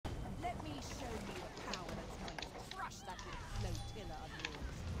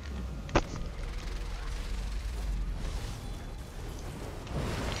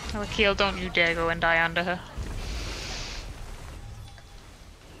Akil, don't you dare go and die under her.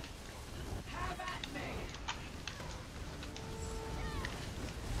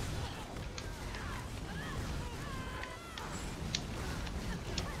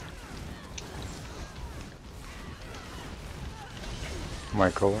 My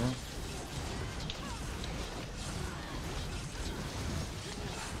color.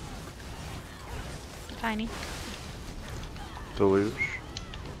 Tiny. Deluge.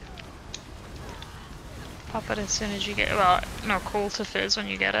 Pop it as soon as you get. Well, no, call to fizz when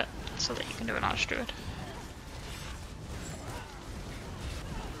you get it, so that you can do an Archdruid.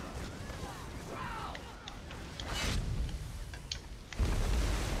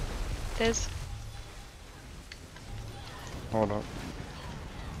 Fizz. Hold up.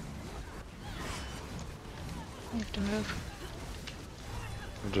 You have to move.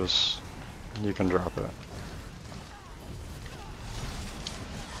 Just, you can drop it.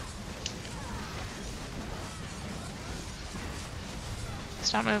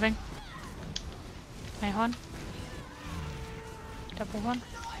 Stop moving. My one. Double one.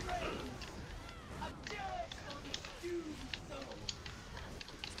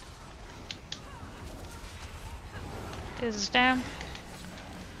 Fizz is down.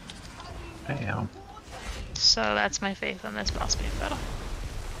 Damn. So that's my faith in this boss being better.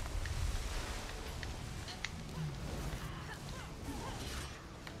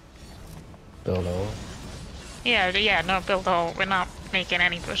 Build all. Yeah, no, build all. We're not making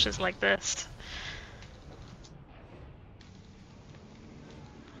any pushes like this.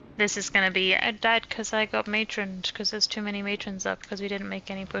 This is gonna be, I died because I got matroned, because there's too many matrons up, because we didn't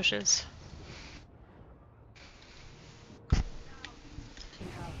make any pushes.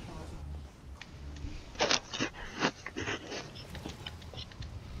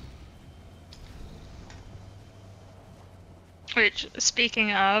 Which,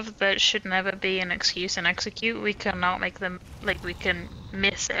 speaking of, that should never be an excuse in execute. We cannot make them, like, we can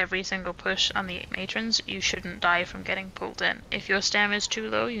miss every single push on the matrons. You shouldn't die from getting pulled in. If your stam is too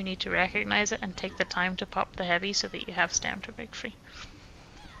low, you need to recognize it and take the time to pop the heavy so that you have stam to break free.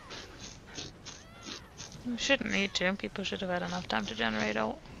 You shouldn't need to. People should have had enough time to generate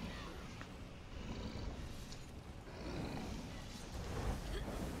ult.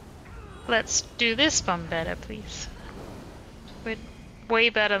 Let's do this one better, please. We're way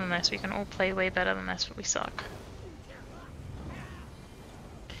better than this. We can all play way better than this, but we suck.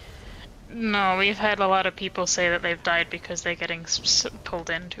 No, we've had a lot of people say that they've died because they're getting pulled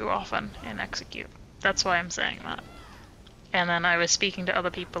in too often in execute. That's why I'm saying that. And then I was speaking to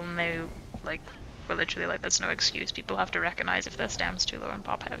other people and they like were literally like, there's no excuse. People have to recognize if their stam's too low and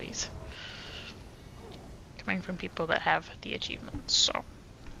pop heavies. Coming from people that have the achievements, so.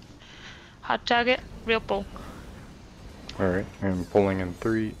 Hot target, real pull. Alright, I'm pulling in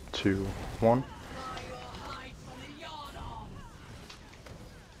 3, 2, 1.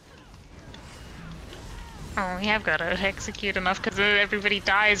 Oh, we have got to execute enough because everybody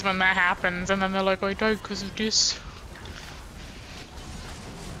dies when that happens, and then they're like, I died because of this.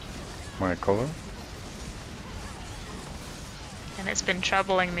 My color. And it's been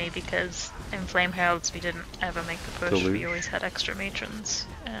troubling me because in Flame Heralds we didn't ever make the push, we always had extra matrons,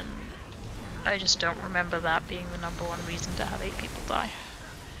 and I just don't remember that being the #1 reason to have 8 people die.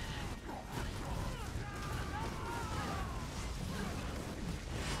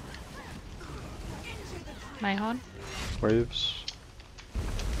 My horn? Waves.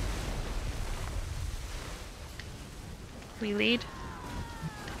 We lead.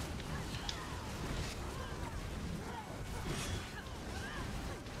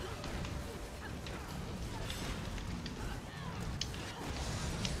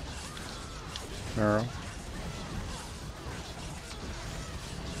 Arrow.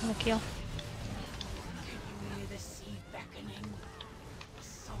 On the kill.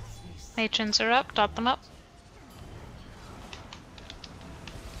 Matrons are up, dot them up.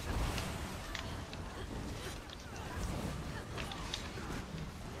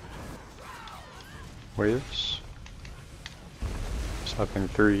 Waves. Stepping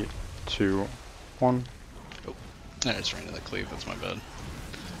 3, 2, 1. Oh, I just ran into the cleave, that's my bad.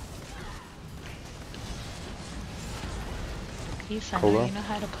 Please, I know you know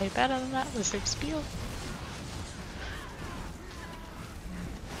how to play better than that with Zig Spiel.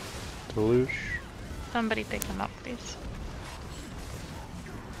 Deluge. Somebody pick him up, please.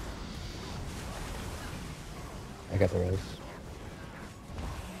 I got the res.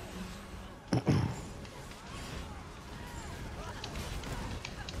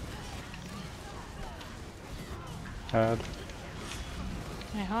 Add.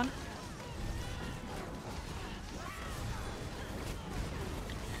 My horn.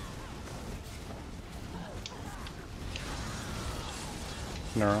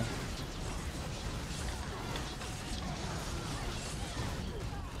 Neuro.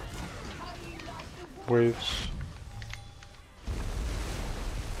 Waves.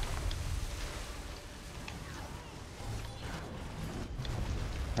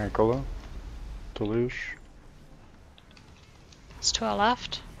 Nicola. Deluge. It's to our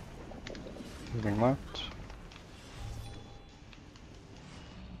left. Moving left.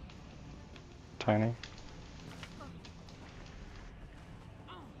 Tiny.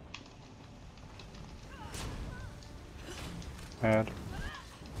 Add.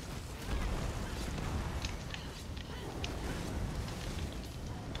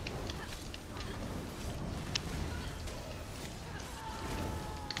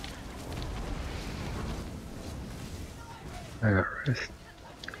 I got rest.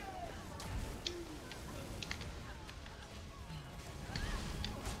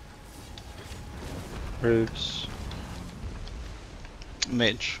 Waves.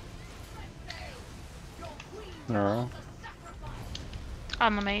 Mage. Neuro.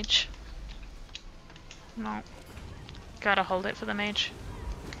 On the mage. No. Gotta hold it for the mage.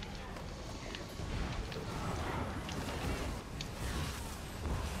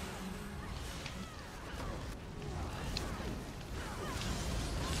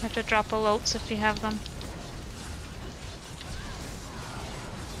 You have to drop all ults if you have them.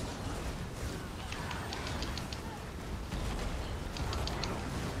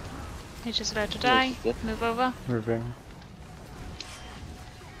 He's just about to die. Move over. Moving.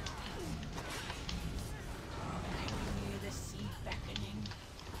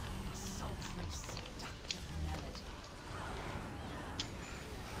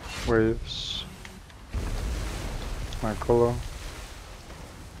 Waves. Nicola.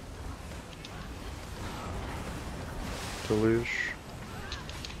 Deluge.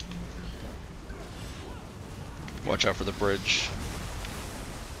 Watch out for the bridge.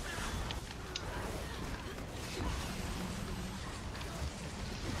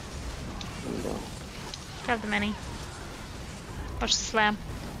 Grab the mini. Watch the slam.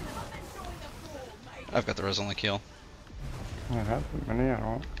 I've got the res on the kill. I have many, I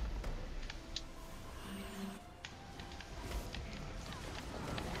don't.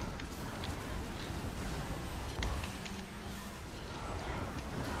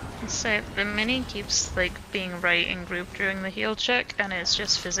 So the mini keeps like being right in group during the heal check, and it's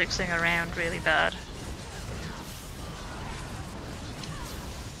just physicsing around really bad.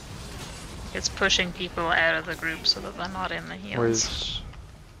 It's pushing people out of the group so that they're not in the heals. Waves.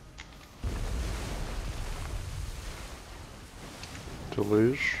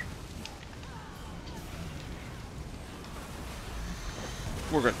 Deluge.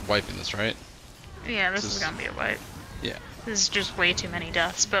 We're wiping this, right? Yeah, this is gonna be a wipe. Yeah. This is just way too many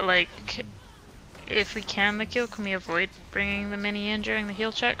deaths, but like, if we can the kill, can we avoid bringing the mini in during the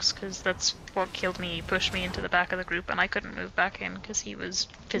heal checks? Because that's what killed me. He pushed me into the back of the group and I couldn't move back in because he was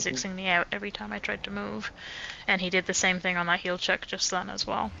physicsing me out every time I tried to move. And he did the same thing on that heal check just then as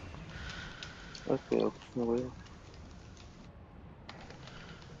well. Okay, no way.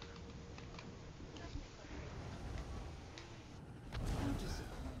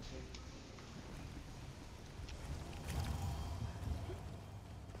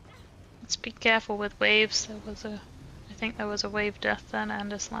 Let's be careful with waves. I think there was a wave death then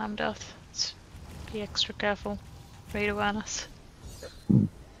and a slam death. Let's be extra careful. Raid awareness.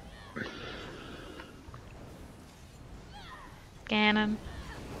 Ganon.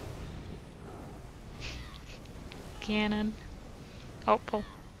 Ganon. Oh, pull.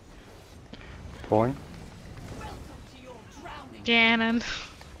 Pulling. Ganon.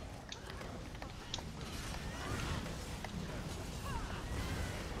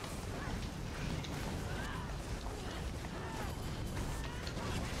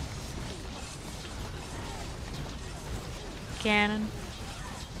 Ganon.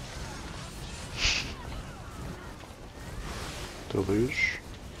 Deluge.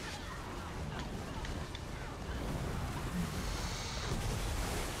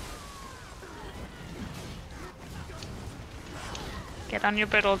 Get on your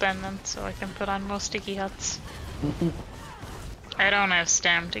brittle den then, so I can put on more sticky huts. I don't have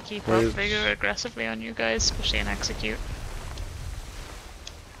stam to keep up Waves. vigor aggressively on you guys, especially in execute.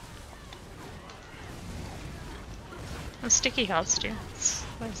 The sticky huts do. That's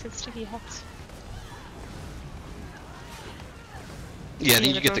why I said sticky huts. Yeah, then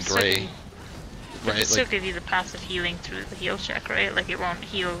you but get the they'll gray. still- But Right, it'll still like, give you the passive healing through the heal check, right? Like it won't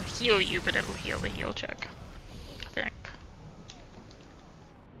heal you, but it'll heal the heal check. I think.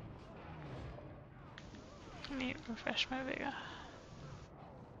 Let me refresh my vigor.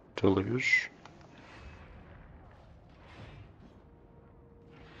 Deluge.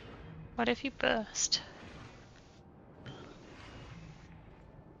 What if you burst?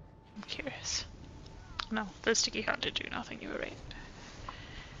 I'm curious. No, the sticky heart did do nothing, you were right.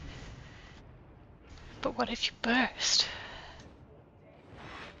 But what if you burst?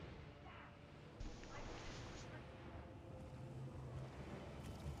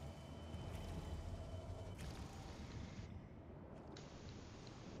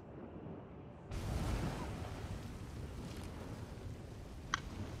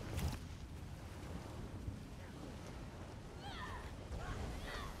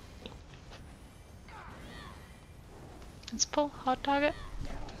 Let's pull hard target.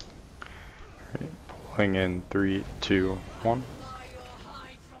 Alright, pulling in 3, 2, 1.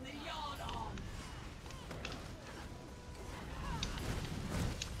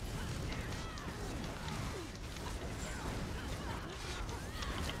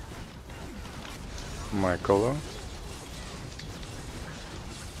 Michaela.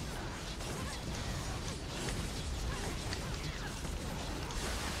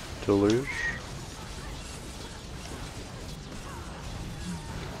 Deluge.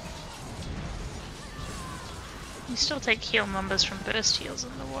 You still take heal numbers from burst heals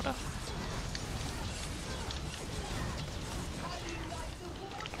in the water.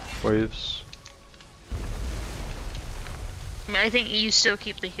 Waves. I mean, I think you still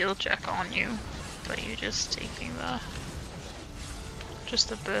keep the heal check on you, but you're just taking the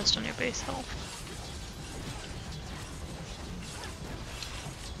burst on your base health.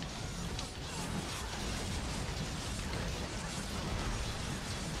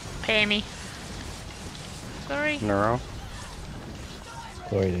 Pay me. Sorry. Neuro.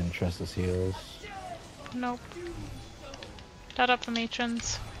 Glory didn't trust his heals. Nope. Dot up the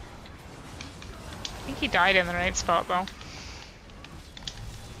matrons. I think he died in the right spot though.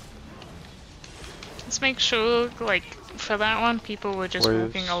 Let's make sure, like, for that one, people were just Waves.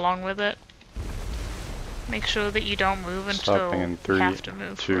 walking along with it. Make sure that you don't move until Stopping in 3, you have to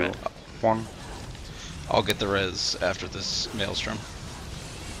move 2, for it. 1. I'll get the res after this maelstrom.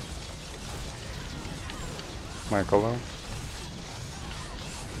 Michaela.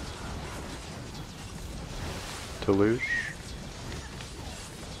 Deluge.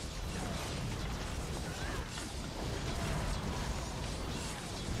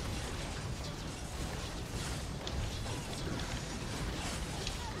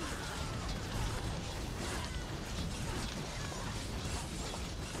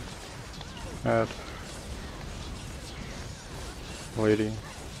 Add. Lady.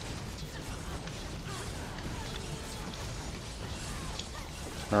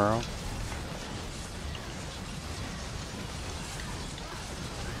 Neuro.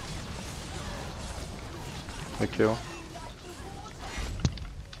 The kill.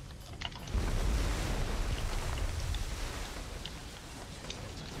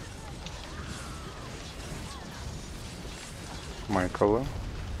 Michaela.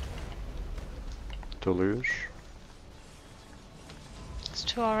 Deluge. It's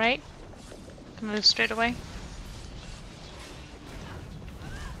 2 alright. Can move straight away.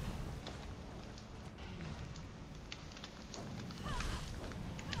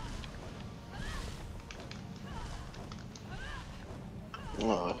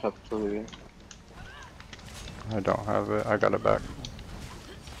 No, I have Taleria. I don't have it. I got it back.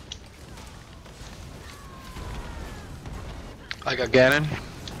 I got Ganon.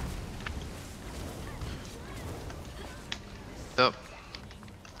 Up.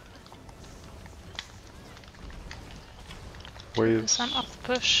 Waves. % off the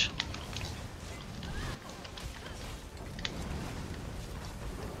push.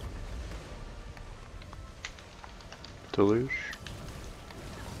 Deluge.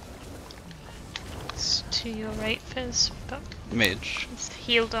 It's to your right, Fizz, but Mage. it's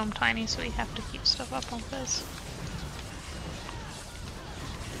heal dome tiny, so we have to keep stuff up on Fizz.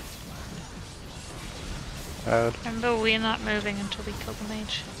 Add. Remember, we're not moving until we kill the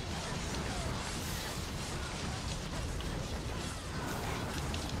mage.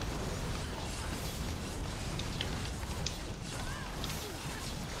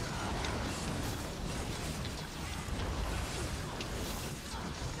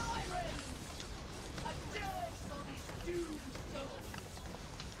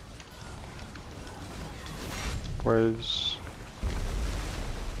 Waves.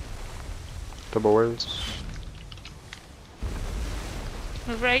 Double waves.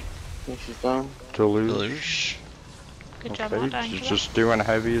 Move right. I think she's down. Deluge. Deluge. Good job not dying You're to that. just doing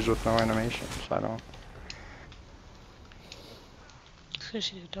heavies with no animations. I don't. So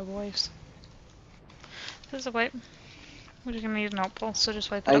she did double waves. This is a wipe. We're just gonna need an outpull, so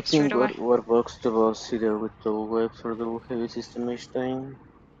just wipe it I up straight think away. what works the most either with double webs or double heavy system each time.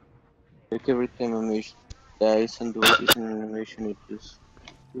 Like every time a mage dies and loses an animation, it just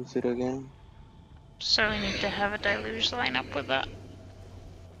use it again. So we need to have a deluge line up with that.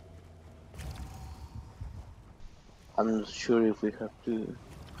 I'm not sure if we have to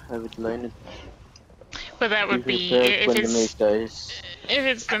have it lined. But that would Usually be fair when the mage dies. if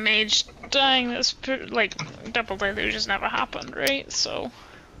it's the mage dying. That's like double deluge has never happened, right? So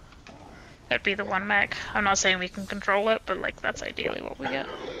that'd be the one mech. I'm not saying we can control it, but like that's ideally what we get.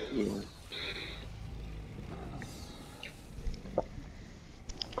 Yeah.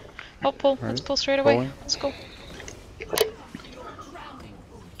 Oh, pull. Let's Alright, pull straight away. pulling. Let's go.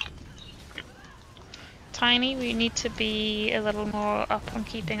 Tiny, we need to be a little more up on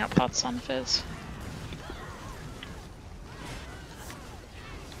keeping up hot sun fizz.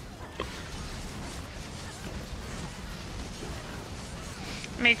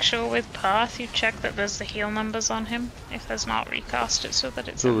 Make sure with Path you check that there's the heal numbers on him. If there's not, recast it so that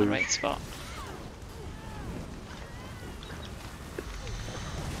it's in the right spot.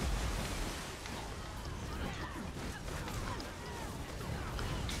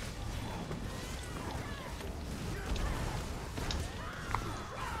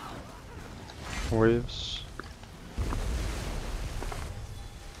 Waves.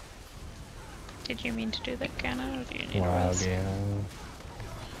 Did you mean to do that, Gannon, or do you need a Wild, res? yeah.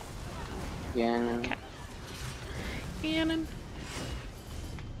 Again. Okay. Gannon.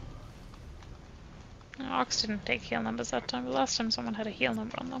 Ox didn't take heal numbers that time, but last time someone had a heal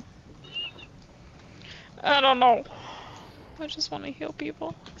number on them. I don't know. I just want to heal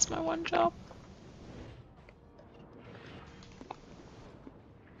people. It's my one job.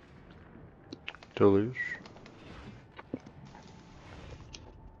 Deluge.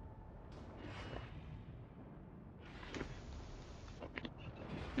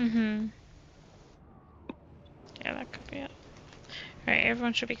 Mm-hmm. Yeah, that could be it. Alright,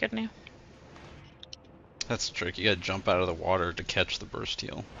 everyone should be good now. That's the trick. You gotta jump out of the water to catch the burst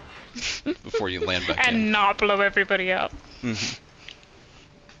heal before you land back in. And not blow everybody up.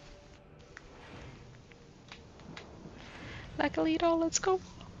 Bakalito, let's go.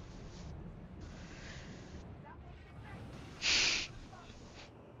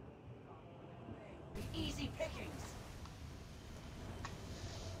 Easy pickings.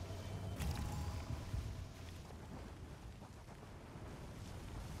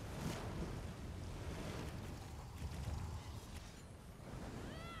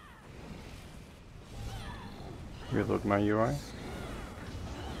 Reload my UI.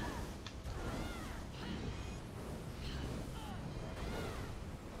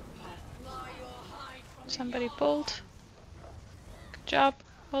 Somebody pulled. Good job.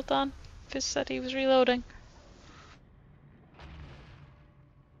 Well done. Fizz said he was reloading.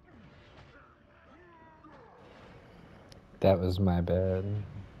 That was my bad.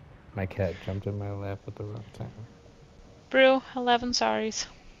 My cat jumped in my lap at the wrong time. Brew, 11 sorries.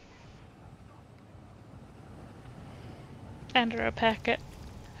 Enter a packet.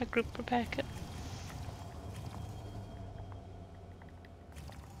 A group per packet.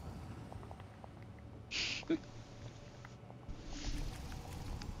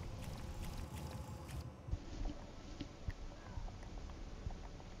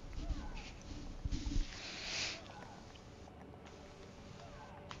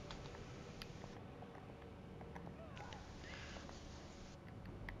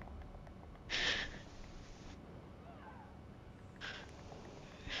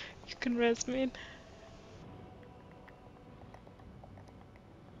 You can res me.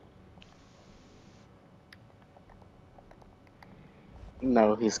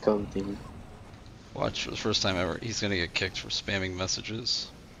 Now he's counting. Watch, for the first time ever, he's gonna get kicked for spamming messages.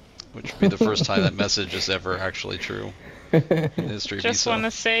 Which would be the first time that message is ever actually true in history of Just ESO. want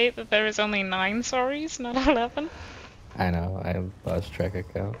to say that there is only 9 sorries, not 11. I know, I lost track of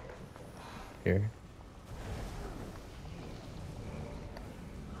count. Here.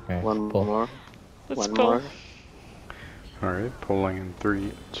 Alright, One pull. more. Let's One pull. more. Alright, pulling in 3,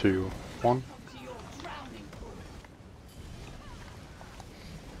 2, 1.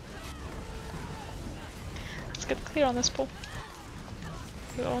 Let's get clear on this pull.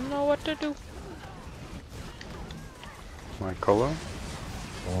 We all know what to do. My color.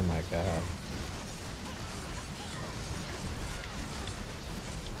 Oh my god.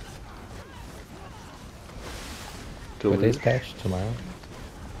 What day's Deluge. patch? Tomorrow?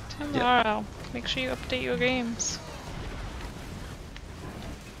 Tomorrow. Make sure you update your games.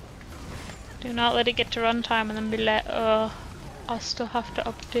 Do not let it get to runtime and then be like, I still have to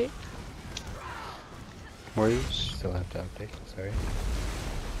update. Waves. Still have to update, sorry.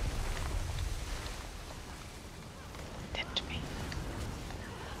 Dead to me.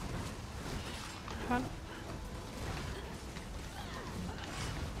 Come on.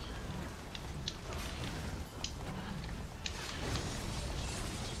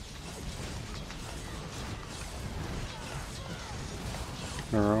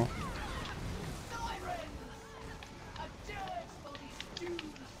 Neuro.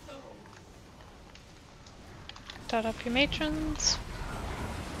 Dot up your matrons.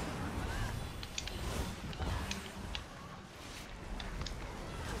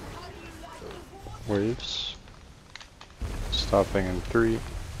 Waves. Stopping in 3,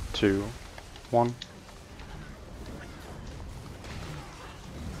 2, 1.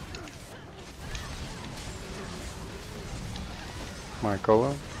 My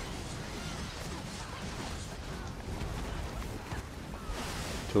color.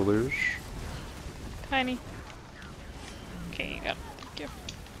 Deluge. Tiny. Okay, you got it. Thank you.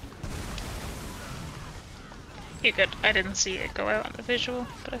 You're good. I didn't see it go out on the visual,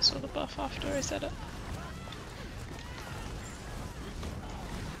 but I saw the buff after I said it.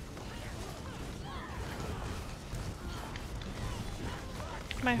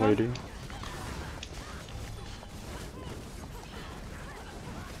 My heart. Lady.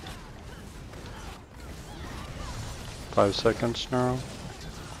 Five seconds now.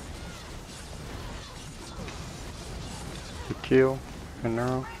 The kill and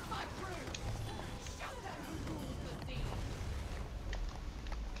now.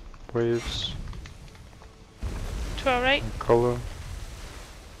 Waves. To our right. Color.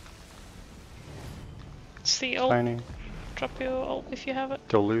 It's the ult. Tiny. Drop your ult if you have it.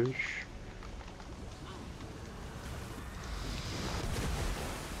 Deluge.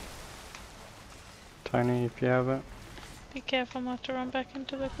 Tiny if you have it. Be careful not to run back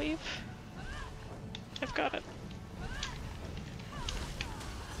into the cleave. I've got it.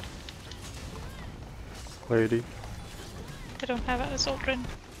 Lady. I don't have it as Aldrin.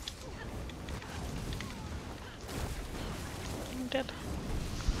 I'm dead.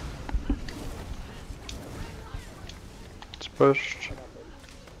 It's pushed.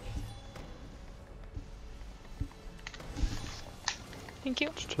 Thank you.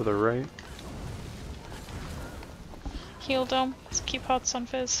 It's to the right. Heal dome. Let's keep hots on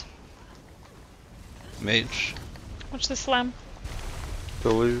Fizz. Mage. Watch the slam.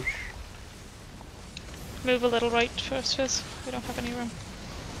 Deluge. Move a little right first, Fizz. We don't have any room.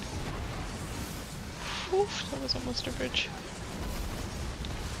 Oof, that was almost a bridge.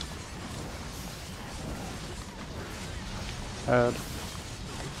 Add.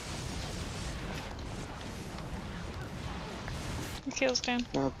 The heal's down.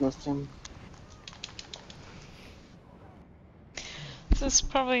 Darkness him. This is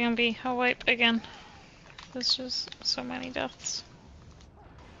probably gonna be a wipe again. There's just so many deaths.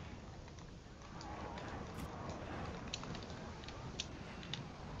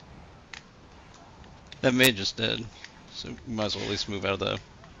 That mage is dead, so we might as well at least move out of the.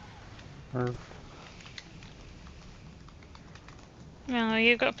 Earth. No,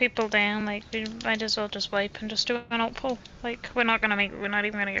 you've got people down, like, we might as well just wipe and just do an ult pull. Like, we're not even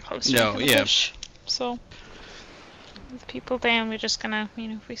gonna get close to No, making the yeah. push. So, with people down, we're just gonna, you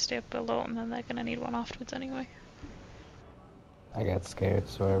know, if we stay up build ult, and then they're gonna need one afterwards anyway. I got scared,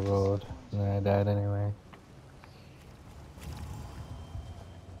 so I rolled, and then I died anyway.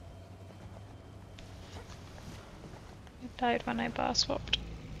 I died when I bar swapped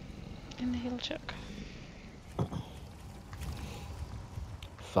in the heal check.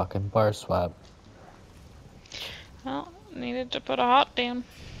 Fucking bar swap. Well, needed to put a heart down.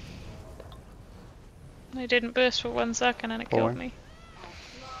 They didn't burst for 1 second and it killed me.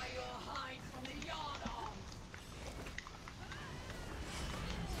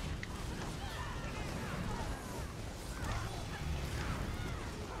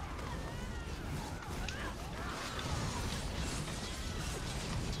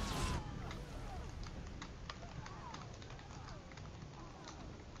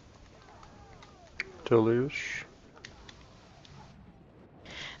 Deluge.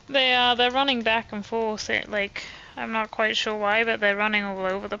 They're running back and forth. Like, I'm not quite sure why, but they're running all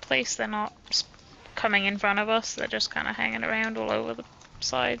over the place. They're not coming in front of us. They're just kind of hanging around all over the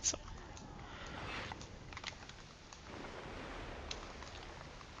sides.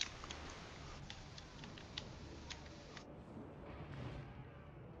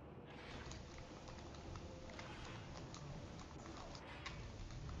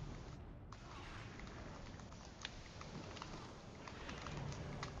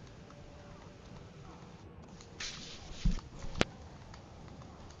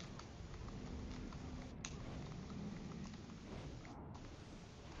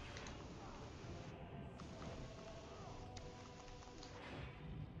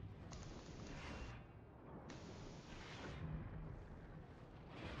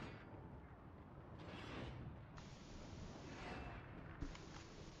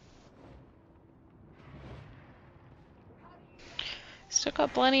 Still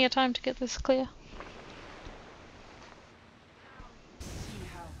got plenty of time to get this clear. See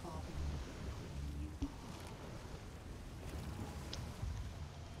how far beneath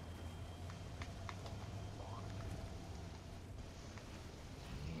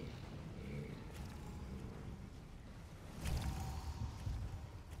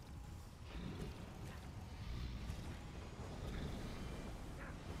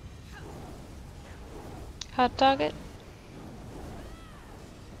Hard target.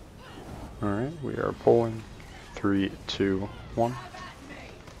 Alright, we are pulling. 3, 2, 1.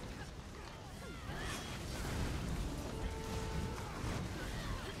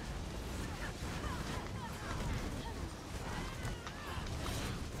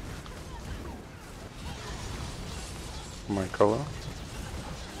 My color.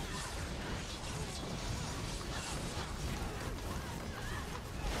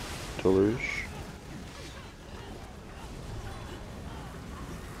 Deluge.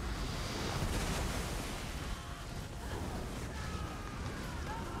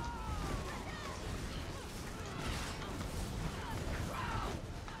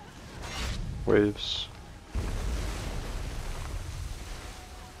 Waves.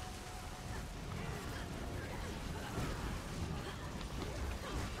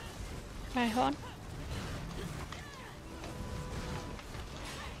 My horn.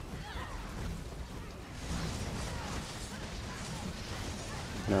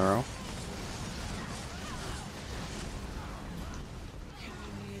 Narrow. Can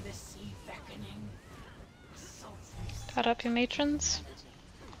you hear the sea beckoning? Sultry Got up your matrons.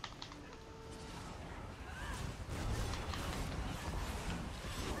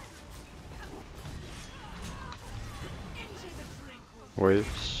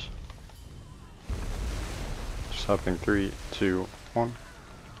 Waves. Stopping 3, 2, 1.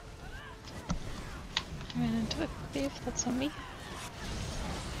 Ran into a thief, that's on me.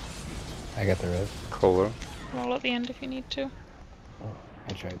 I got the rest. Cola. Roll at the end if you need to. Oh,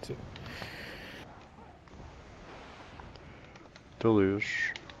 I tried to.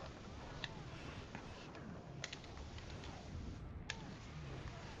 Deluge.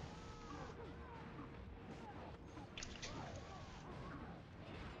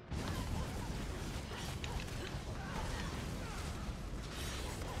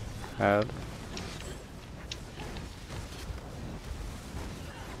 Add.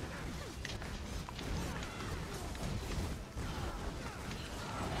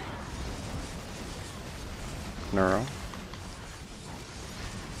 Neuro.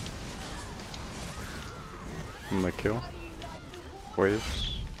 I'm the kill.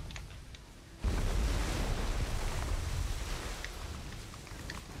 Waves.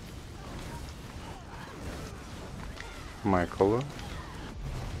 My color.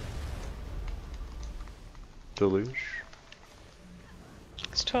 Deluge.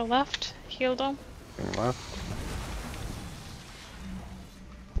 It's to our left. Heal them. Thing left.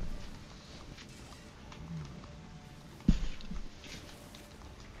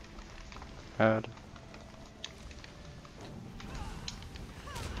 Add.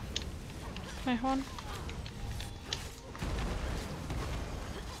 My horn.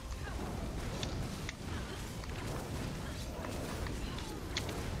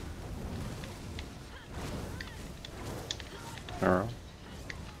 Arrow.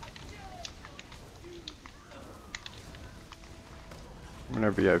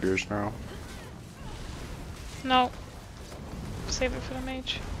 Whenever you have yours now. No. Save it for the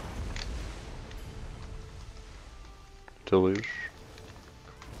mage. Deluge.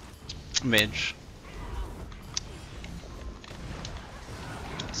 Mage.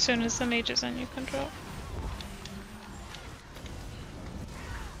 As soon as the mage is in, you can drop.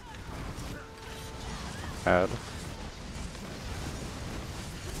 Add.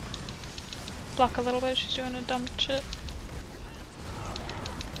 Block a little bit, she's doing a dumb shit.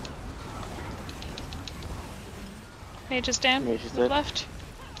 Mage is down. Mage is to the dead. left.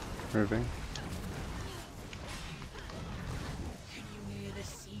 Moving. Can you hear the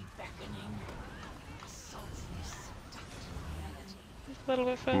sea beckoning? Sultry seductive. A little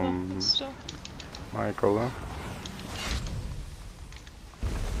bit further, but still. My color.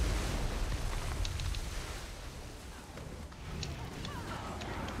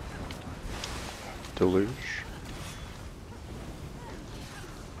 Deluge.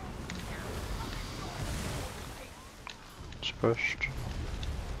 It's pushed.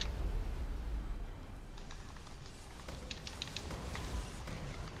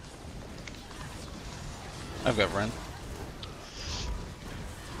 I've got Ren.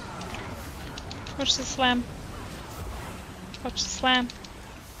 Watch the slam. Watch the slam.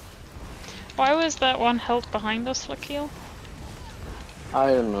 Why was that one held behind us, Lakil? I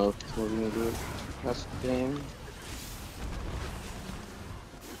don't know if it's moving good. That's the game.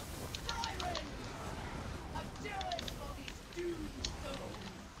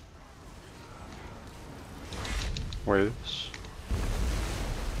 Waves.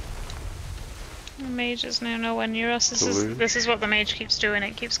 The mage is now nowhere near us. This is what the mage keeps doing.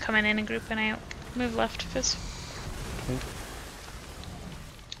 It keeps coming in and grouping out. Move left, Fizz. Okay.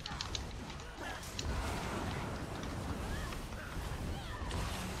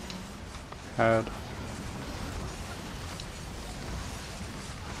 Had.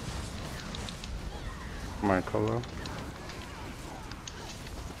 My color.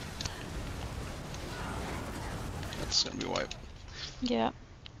 That's gonna be wiped. Yeah.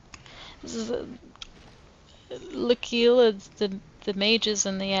 Lakila, the mages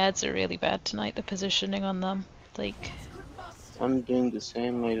and the ads are really bad tonight. The positioning on them, like. I'm doing the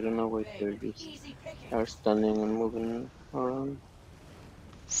same. I don't know why they're just are stunning and moving around.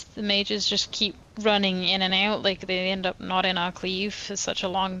 The mages just keep running in and out, like they end up not in our cleave for such a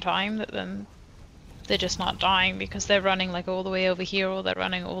long time that then they're just not dying because they're running like all the way over here or they're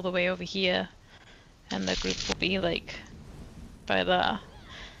running all the way over here, and the group will be like by there.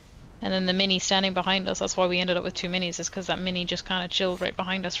 And then the mini standing behind us, that's why we ended up with 2 minis, is because that mini just kind of chilled right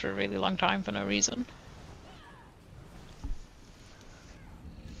behind us for a really long time for no reason.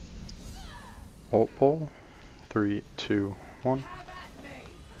 Ult pull. 3, 2, 1.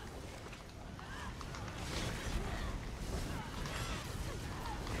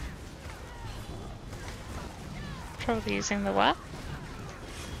 Probably using the what?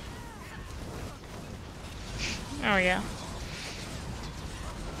 Oh yeah.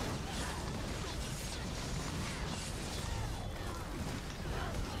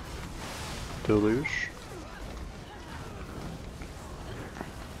 Deluge.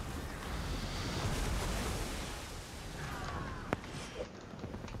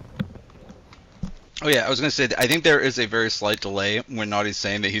 Oh yeah, I was gonna say, I think there is a very slight delay when Naughty's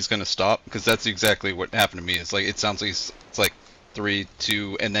saying that he's gonna stop, because that's exactly what happened to me. It's like, it sounds like it's like 3,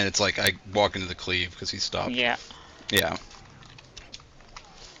 2, and then it's like I walk into the cleave because he stopped. Yeah. Yeah.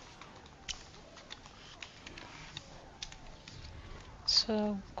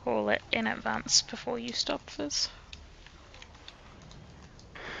 So call it in advance before you stop this.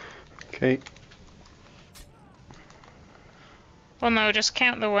 Okay. Well, no, just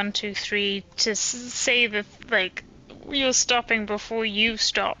count the 1, 2, 3 to say that, like, you're stopping before you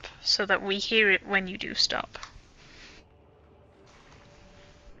stop, so that we hear it when you do stop.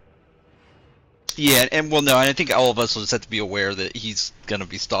 Yeah, and well, no, I think all of us will just have to be aware that he's gonna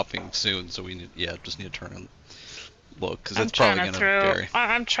be stopping soon, so we need, yeah, just need to turn and look, because it's probably gonna vary.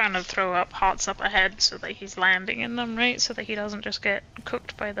 I'm trying to throw up hearts up ahead so that he's landing in them, right? So that he doesn't just get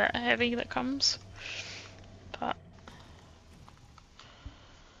cooked by that heavy that comes. But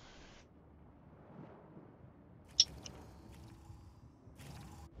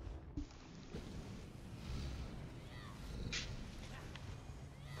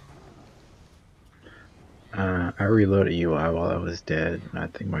I reloaded UI while I was dead, and I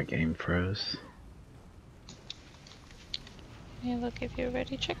think my game froze. yeah, they'll give you a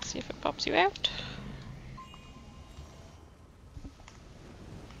ready check, see if it pops you out.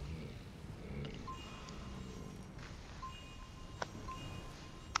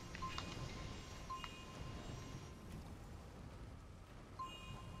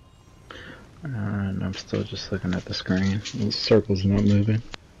 And I'm still just looking at the screen. The circle's not moving.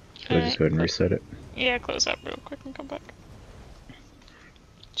 So I just go ahead and reset it. Yeah, close up real quick and come back.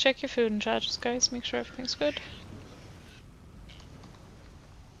 Check your food and charges, guys. Make sure everything's good.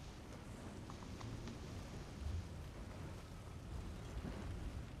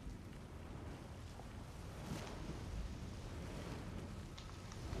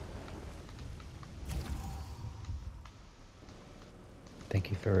 Thank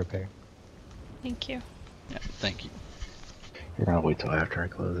you for repair. Thank you. Yeah, thank you. You're gonna wait till after I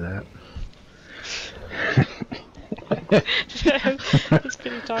close that. That's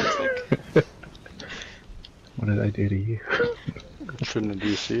pretty toxic. What did I do to you? Shouldn't have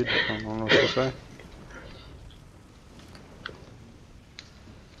DC'd. I don't know what to say.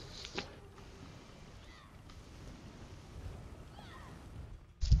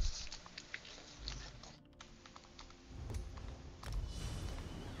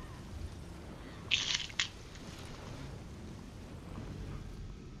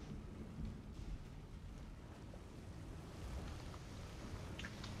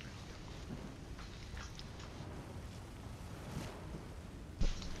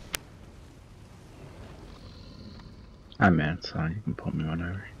 I'm in, so you can pull me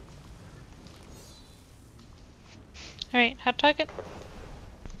whenever. Alright, hot target.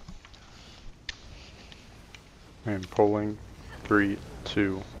 I am pulling. 3,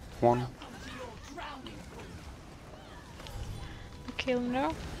 2, 1. Kill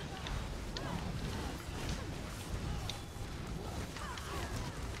now.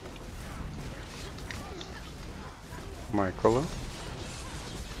 My color.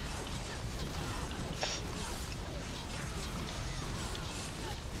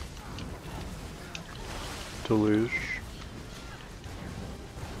 Deluge.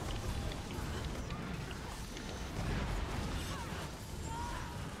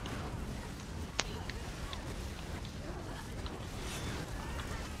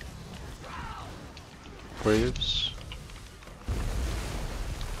 Waves.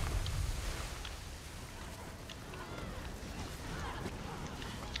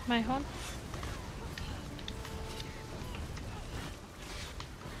 My horn.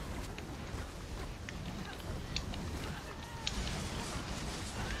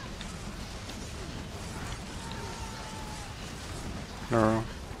 Neuro.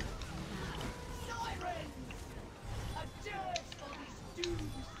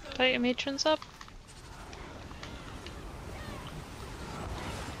 Put your matrons up.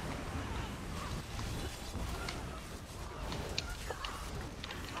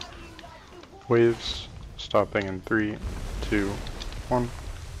 Waves. Stopping in 3, 2, 1.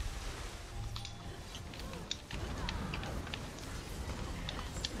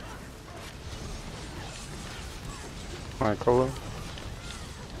 My color.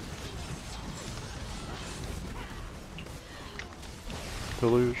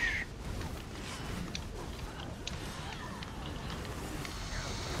 Deluge.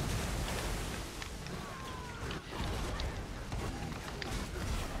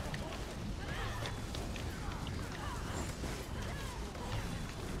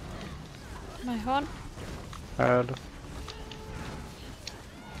 My horn. Add.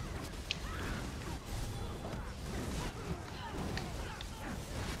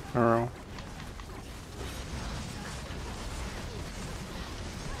 Neuro.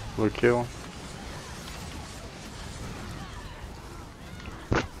 Blue kill.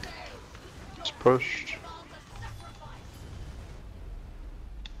 It's pushed.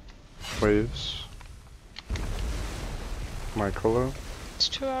 Waves. My color. It's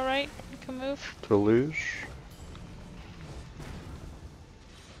 2 alright. You can move. Deluge.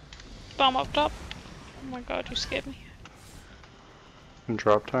 Bomb up top. Oh my god, you scared me. And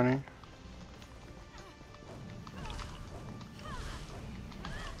drop tiny.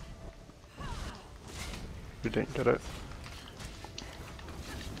 We didn't get it.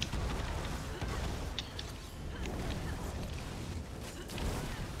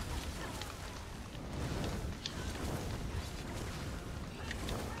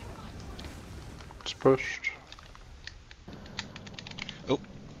 It's pushed. Oh,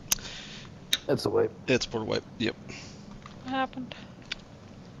 That's a wipe. it's board wipe. Yep. What happened?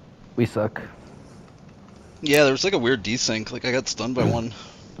 We suck. Yeah, there was like a weird desync. Like I got stunned by one.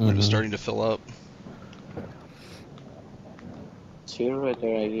 We're just starting to fill up. Sooner or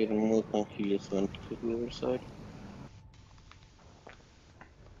later I get more confused when to the other side.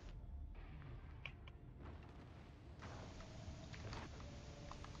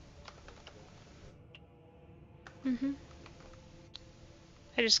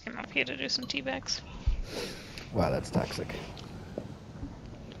 I just came up here to do some teabags. Wow, that's toxic.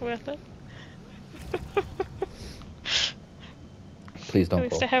 Worth it. Please At don't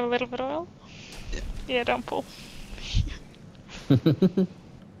least pull. I have a little bit of oil. Yeah, don't pull. Alright,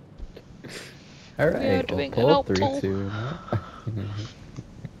 We are we'll doing an pull. alt 3, pull. 2, 1.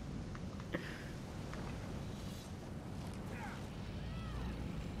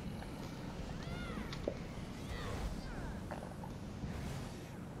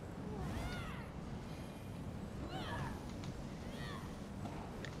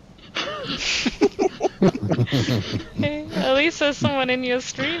 Hey, at least there's someone in your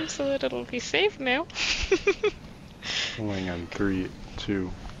stream so that it'll be safe now. Pulling in 3,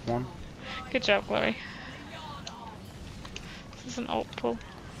 2, 1. Good job, Chloe. This is an alt pull.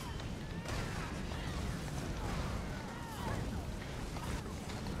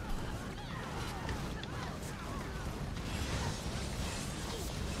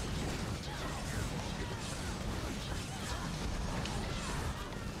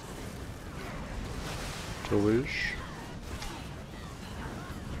 Deluge.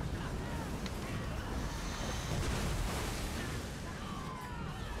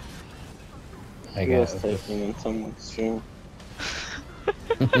 I He was got typing in someone's stream.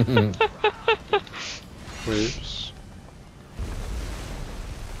 Waves.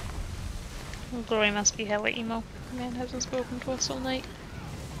 Chloe must be hella emo. Man hasn't spoken to us all night.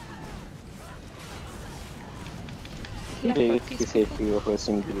 Yeah, He fuck he these said people. he was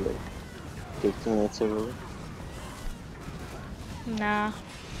harassing you like 15 minutes ago. Nah.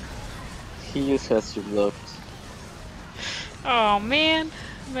 He just has you blocked. Oh man,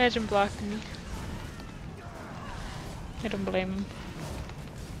 imagine blocking me. I don't blame him.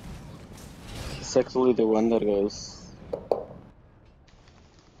 He's actually the one that goes.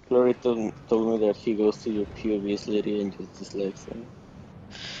 Glory told me that he goes to your POVs lady and just dislikes them.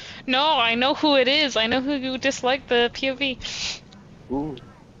 No, I know who it is. I know who you dislike the POV. Ooh.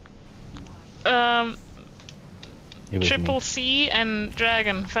 It was me. Triple C and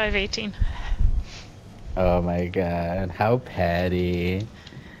Dragon 518. Oh my god, how petty.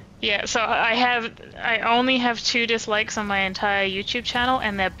 Yeah, so I only have 2 dislikes on my entire YouTube channel,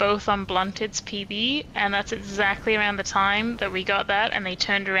 and they're both on Blunted's PB, and that's exactly around the time that we got that, and they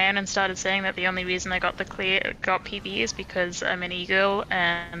turned around and started saying that the only reason I got PB is because I'm an e-girl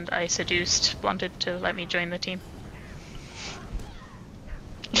and I seduced Blunted to let me join the team.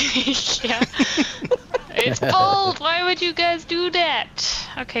 Yeah. It's bold! Why would you guys do that?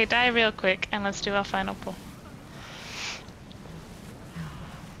 Okay, die real quick, and let's do our final pull.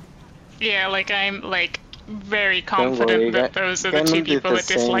 Yeah, like I'm like very Don't worry, confident that those are the 2 Ganon did people the that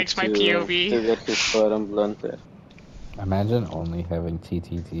same disliked my POV. to get his bottom blunted. Imagine only having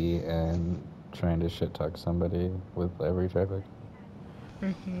TTT and trying to shit talk somebody with every traffic.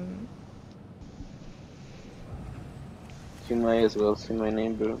 Mm-hmm. You might as well see my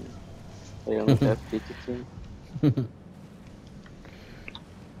name, bro. I only have PTT.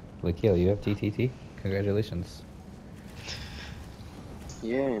 Lakil, you have TTT? Congratulations.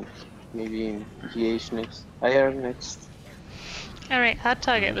 Yeah, maybe GH next. IR next. Alright, hard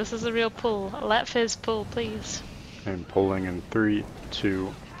target. This is a real pull. Let Fizz pull, please. I'm pulling in 3, 2,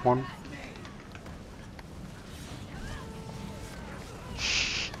 1.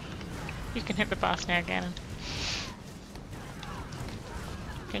 You can hit the boss now, Ganon.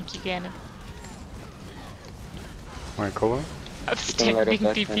 Thank you, Ganon. My color? Outstanding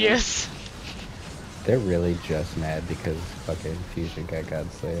DPS. They're really just mad because fucking Fusion got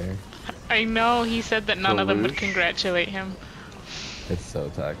Godslayer. I know, he said that none of them would Deluge. congratulate him. It's so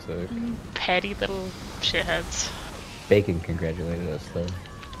toxic. Petty little shitheads. Bacon congratulated us though.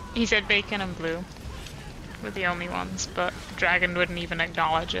 He said Bacon and Blue were the only ones, but Dragon wouldn't even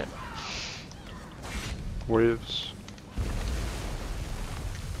acknowledge it. Waves.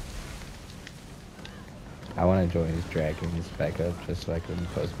 I want to join his Dragon's backup just so I can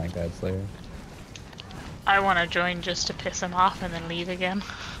post my Godslayer. I want to join just to piss him off and then leave again.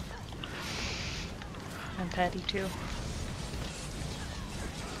 I'm petty too.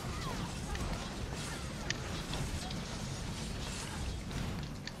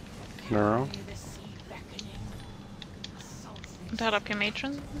 Neuro. The sea beckoning. Assaults Dot up your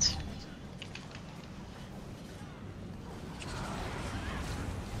matrons.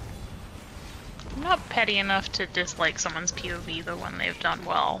 I'm not petty enough to dislike someone's POV though when they've done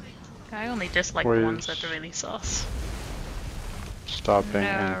well. I only dislike the ones that are really sus. Stopping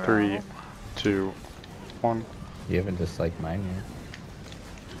in 3, Neuro. 2, 1. You haven't disliked mine yet.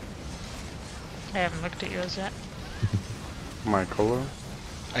 I haven't looked at yours yet. My color.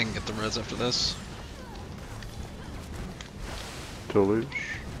 I can get the res after this. Deluge.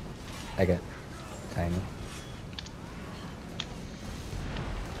 I got tiny.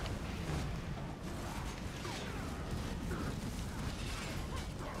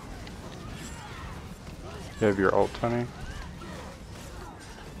 You have your alt Tiny.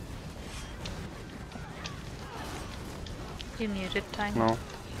 You muted time. No.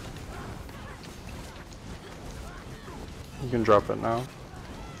 You can drop it now.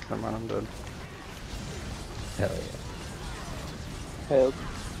 Never mind, I'm dead. Hell yeah. Help.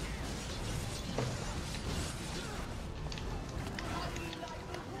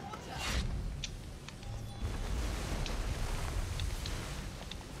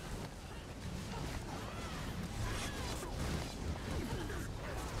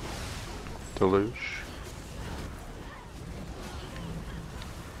 Deluge.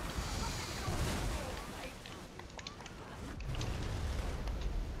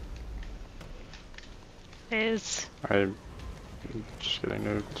 Is I'm just getting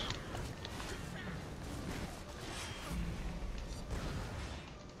nuked.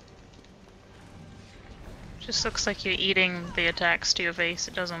 just looks like you're eating the attacks to your face.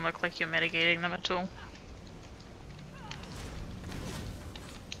 It doesn't look like you're mitigating them at all.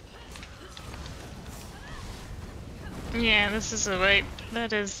 Yeah, this is alright.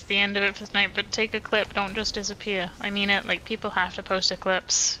 That is the end of it for tonight, but take a clip, don't just disappear. I mean it, like, people have to post their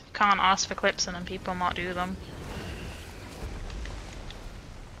clips. You can't ask for clips and then people not do them.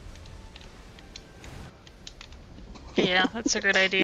 Yeah, that's a good idea.